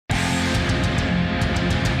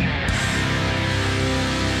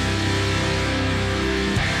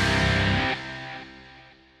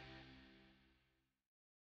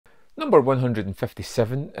Number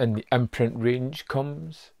 157 in the Imprint range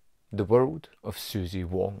comes The World of Suzie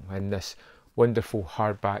Wong, in this wonderful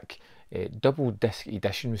hardback double disc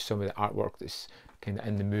edition with some of the artwork that's kind of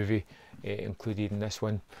in the movie included in this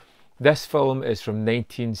one. This film is from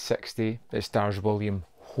 1960. It stars William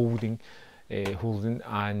Holden,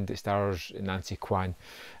 and it stars Nancy Kwan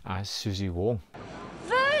as Suzie Wong.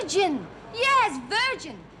 Virgin! Yes,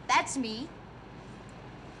 virgin! That's me.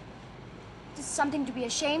 This is something to be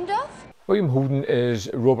ashamed of? William Holden is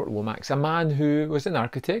Robert Lomax, a man who was an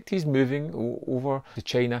architect. He's moving over to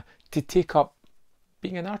China to take up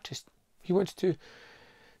being an artist. He wants to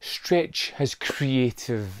stretch his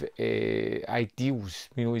creative ideals.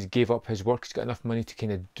 You know, he's gave up his work. He's got enough money to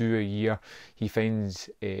kind of do a year. He finds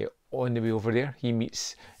on the way over there, he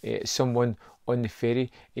meets someone on the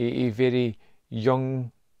ferry, a very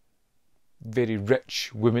young, very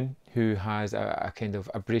rich woman who has a kind of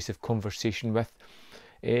abrasive conversation with.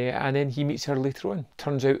 And then he meets her later on.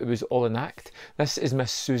 Turns out it was all an act. This is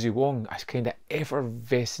Miss Suzie Wong, a kind of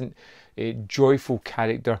effervescent, joyful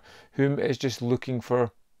character whom is just looking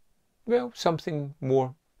for, well, something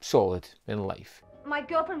more solid in life. My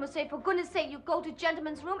girlfriend would say, for goodness sake, you go to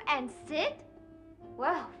gentleman's room and sit?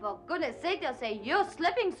 Well, for goodness sake, they'll say, you're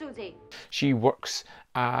slipping, Susie. She works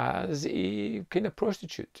as a kind of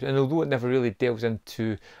prostitute, and although it never really delves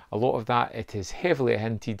into a lot of that, it is heavily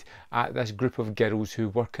hinted at this group of girls who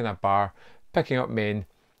work in a bar picking up men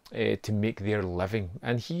to make their living.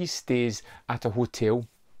 And he stays at a hotel,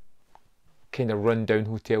 kind of run-down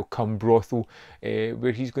hotel come brothel,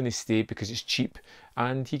 where he's going to stay because it's cheap,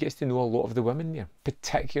 and he gets to know a lot of the women there,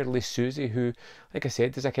 particularly Susie, who, like I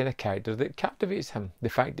said, is a kind of character that captivates him. The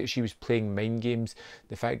fact that she was playing mind games,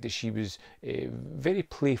 the fact that she was very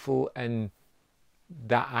playful in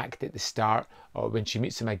that act at the start, or when she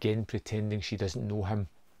meets him again pretending she doesn't know him.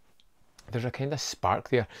 There's a kind of spark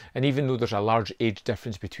there, and even though there's a large age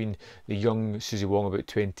difference between the young Suzie Wong, about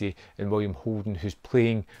 20, and William Holden, who's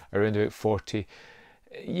playing around about 40,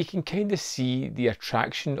 you can kind of see the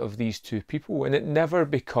attraction of these two people, and it never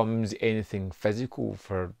becomes anything physical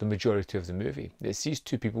for the majority of the movie. It's these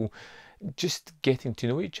two people just getting to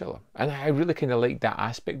know each other, and I really kind of like that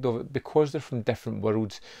aspect of it, because they're from different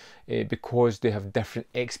worlds, because they have different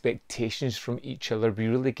expectations from each other. We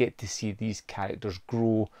really get to see these characters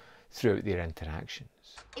grow throughout their interactions.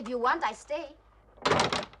 If you want, I stay.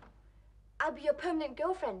 I'll be your permanent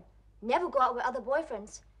girlfriend. Never go out with other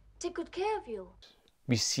boyfriends. Take good care of you.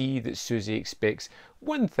 We see that Susie expects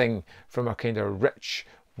one thing from a kind of rich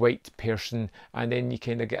white person, and then you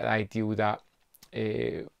kind of get the idea that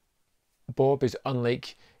Bob is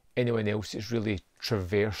unlike anyone else that's really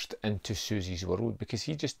traversed into Susie's world, because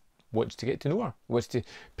he just wants to get to know her, wants to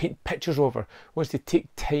paint pictures of her, wants to take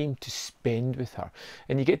time to spend with her.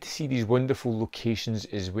 And you get to see these wonderful locations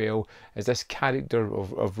as well, as this character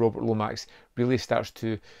of Robert Lomax really starts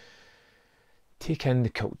to take in the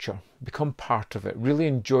culture, become part of it, really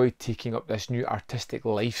enjoy taking up this new artistic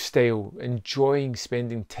lifestyle, enjoying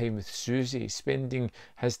spending time with Susie, spending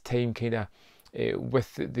his time kind of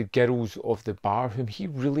with the girls of the bar, whom he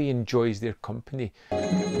really enjoys their company.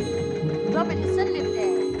 Robert, his son lived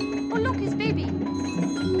there. Oh, look, his baby.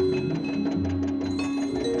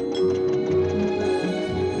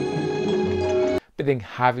 But then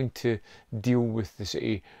having to deal with the sort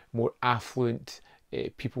of more affluent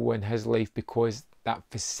people in his life, because that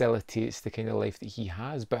facilitates the kind of life that he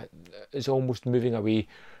has, but is almost moving away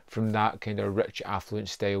from that kind of rich, affluent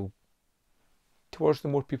style towards the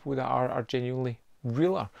more people that are genuinely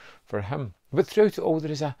realer for him. But throughout it all,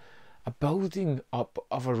 there is a building up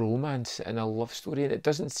of a romance and a love story, and it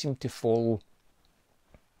doesn't seem to follow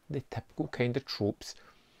the typical kind of tropes,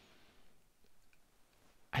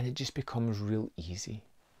 and it just becomes real easy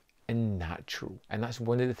and natural. And that's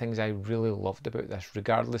one of the things I really loved about this,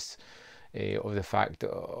 regardless of the fact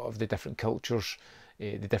of the different cultures,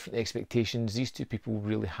 the different expectations. These two people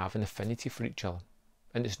really have an affinity for each other,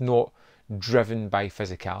 and it's not driven by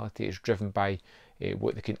physicality, it's driven by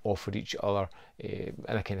what they can offer each other in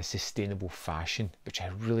a kind of sustainable fashion, which I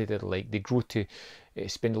really did like. They grow to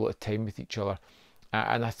spend a lot of time with each other,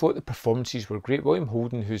 and I thought the performances were great. William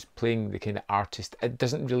Holden, who's playing the kind of artist, it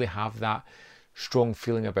doesn't really have that strong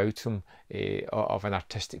feeling about him of an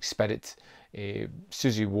artistic spirit.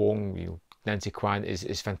 Suzie Wong, you know, Nancy Kwan,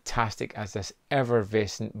 is fantastic as this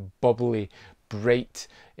effervescent, bubbly, bright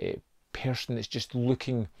person that's just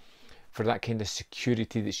looking for that kind of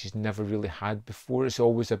security that she's never really had before. It's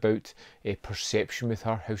always about perception with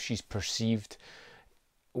her, how she's perceived,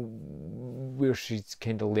 where she's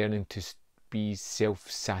kind of learning to be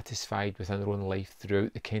self-satisfied within her own life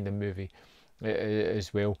throughout the kind of movie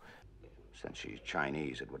as well. Since she's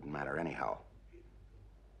Chinese, it wouldn't matter anyhow.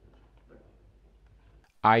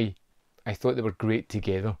 I thought they were great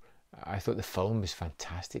together. I thought the film was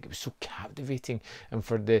fantastic. It was so captivating, and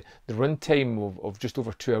for the runtime of just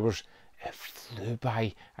over 2 hours, it flew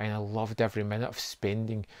by, and I loved every minute of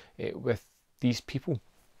spending it with these people.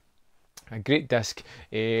 A great disc.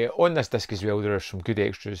 On this disc as well, there are some good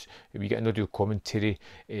extras. We get an audio commentary.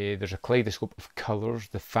 There's a kaleidoscope of colours,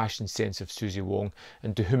 the fashion sense of Suzie Wong,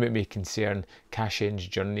 and To Whom It May Concern, Kashen's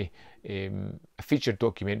Journey, a featured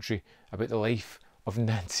documentary about the life of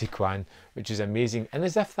Nancy Kwan, which is amazing. And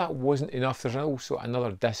as if that wasn't enough, there's also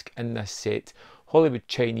another disc in this set, Hollywood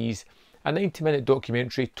Chinese, a 90-minute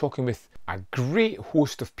documentary talking with a great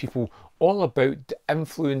host of people all about the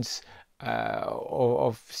influence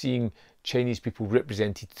of seeing Chinese people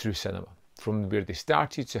represented through cinema, from where they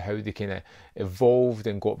started to how they kind of evolved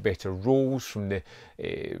and got better roles, from the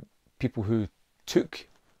people who took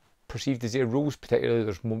perceived as their roles. Particularly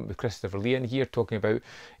there's a moment with Christopher Lee in here talking about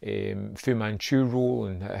Fu Manchu role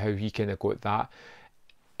and how he kind of got that.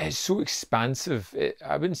 It's so expansive.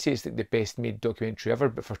 I wouldn't say it's like the best made documentary ever,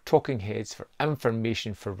 but for talking heads, for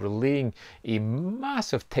information, for relaying a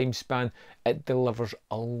massive time span, it delivers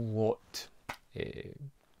a lot.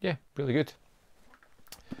 Yeah, really good.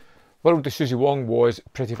 World of Suzie Wong was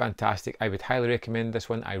pretty fantastic. I would highly recommend this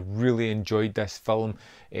one. I really enjoyed this film.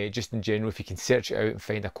 Just in general, if you can search it out and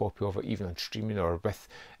find a copy of it, even on streaming or with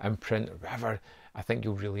Imprint or whatever, I think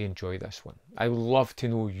you'll really enjoy this one. I would love to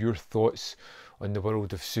know your thoughts on the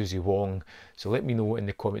world of Suzie Wong, so let me know in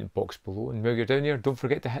the comment box below. And while you're down there, don't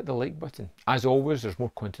forget to hit the like button. As always, there's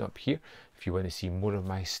more content up here if you want to see more of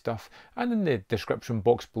my stuff, and in the description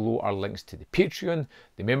box below are links to the Patreon,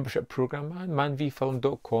 the membership program, and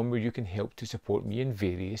manvfilm.com, where you can help to support me in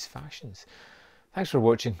various fashions. Thanks for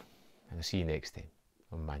watching, and I'll see you next time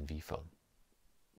on Man v Film.